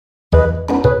Hello,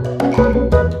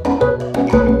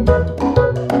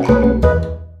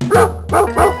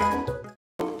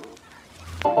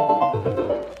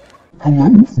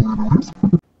 foodies.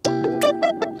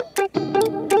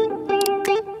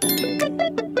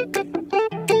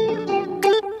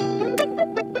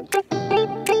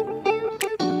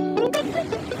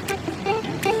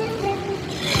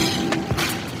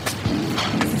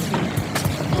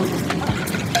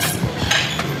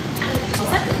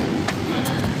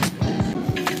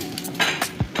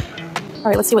 All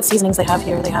right, let's see what seasonings they have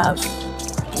here. They have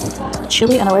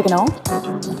chili and oregano,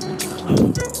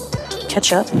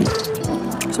 ketchup.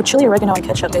 So chili, oregano, and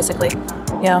ketchup, basically.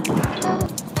 Yeah,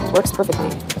 works perfectly.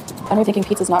 I know you're thinking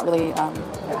pizza's not really,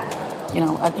 you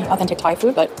know, an authentic Thai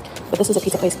food, but this is a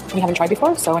pizza place we haven't tried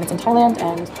before. So, and it's in Thailand,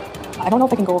 and I don't know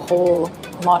if I can go a whole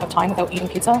lot of time without eating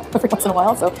pizza every once in a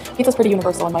while. So pizza's pretty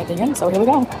universal in my opinion. So here we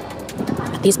go.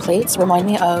 These plates remind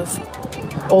me of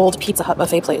old Pizza Hut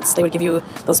buffet plates. They would give you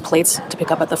those plates to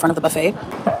pick up at the front of the buffet.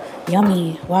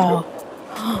 Yummy. Wow.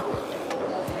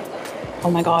 Oh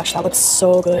my gosh, that looks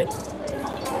so good.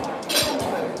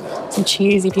 Some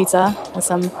cheesy pizza with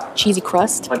some cheesy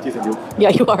crust. I'm teasing you. Yeah,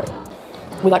 you are.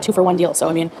 We got 2 for 1 deal, so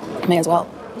I mean, may as well.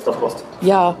 Stuff crust.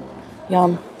 Yeah.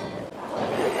 Yum.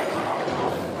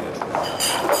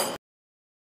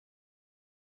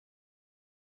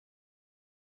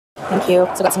 Thank you.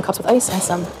 So I got some cups with ice and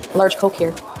some large Coke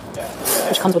here,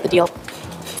 which comes with the deal.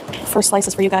 First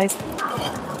slices for you guys.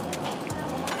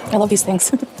 I love these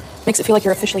things. Makes it feel like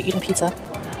you're officially eating pizza.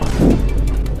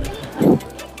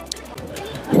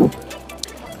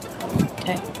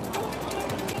 Okay.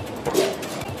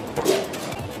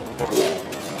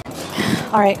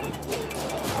 All right.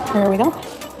 Here we go.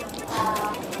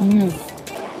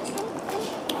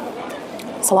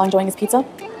 So long enjoying this pizza.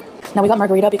 Now we got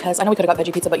margarita because I know we could have got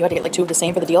veggie pizza, but you had to get like 2 of the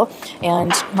same for the deal.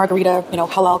 And margarita, you know,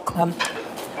 halal,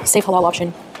 safe halal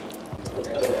option.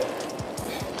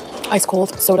 Ice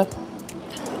cold soda.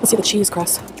 Let's see the cheese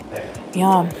crust.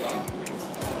 Yum.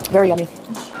 Very yummy.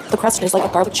 The crust is like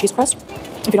a garlic cheese crust.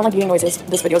 If you don't like viewing noises,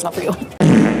 this video is not for you.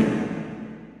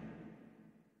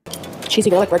 Cheesy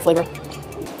garlic bread flavor.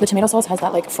 The tomato sauce has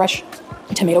that like fresh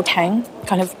tomato tang,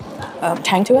 kind of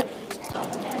tang to it.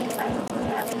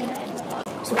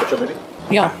 Some ketchup maybe?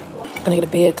 Yeah. Gonna get a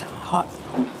big hot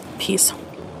piece.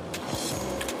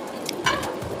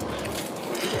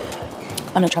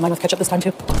 I'm gonna try mine with ketchup this time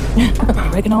too.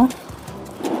 Oregano.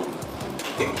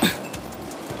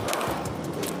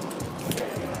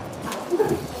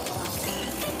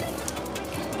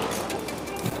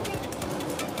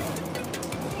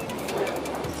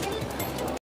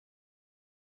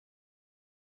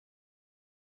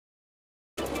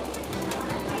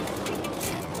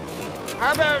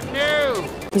 How about new?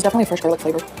 There's definitely a fresh garlic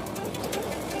flavor.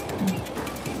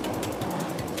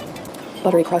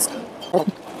 Buttery crust.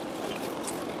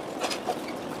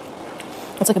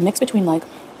 It's like a mix between like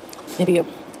maybe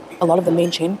a lot of the main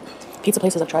chain pizza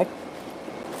places I've tried.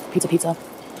 Pizza,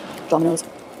 Domino's,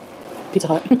 Pizza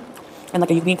Hut, and like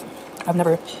a unique,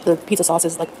 the pizza sauce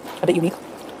is like a bit unique,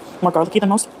 more garlicky than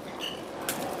most.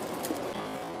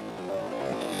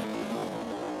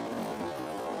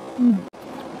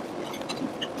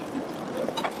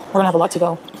 We're gonna have a lot to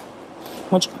go,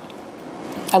 which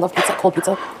I love pizza, cold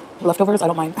pizza. Leftovers, I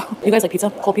don't mind. You guys like pizza?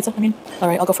 Cold pizza, I mean? All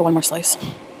right, I'll go for 1 more slice.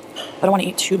 I don't want to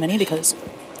eat too many because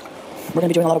we're gonna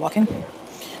be doing a lot of walking.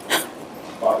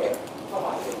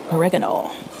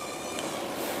 Oregano.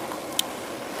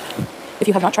 If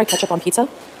you have not tried ketchup on pizza,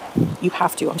 you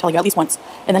have to. I'm telling you, at least once.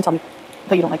 And then tell me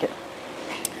that you don't like it.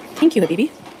 Thank you,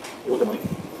 Habibi.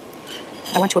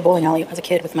 I went to a bowling alley as a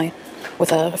kid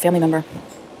with a family member,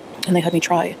 and they had me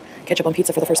try ketchup on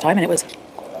pizza for the first time, and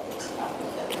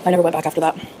I never went back after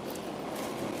that.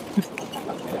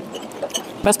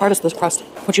 Best part is this crust,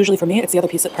 which usually for me, it's the other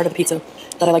part of the pizza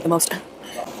that I like the most.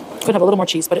 Could have a little more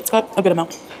cheese, but it's got a good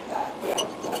amount.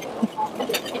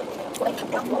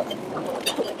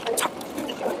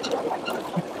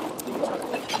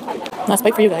 Last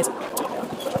bite for you guys.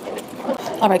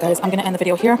 All right, guys, I'm going to end the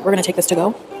video here. We're going to take this to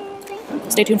go.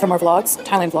 Stay tuned for more vlogs,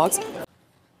 Thailand vlogs.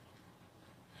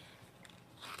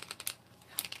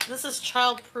 This is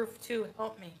childproof too.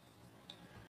 Help me.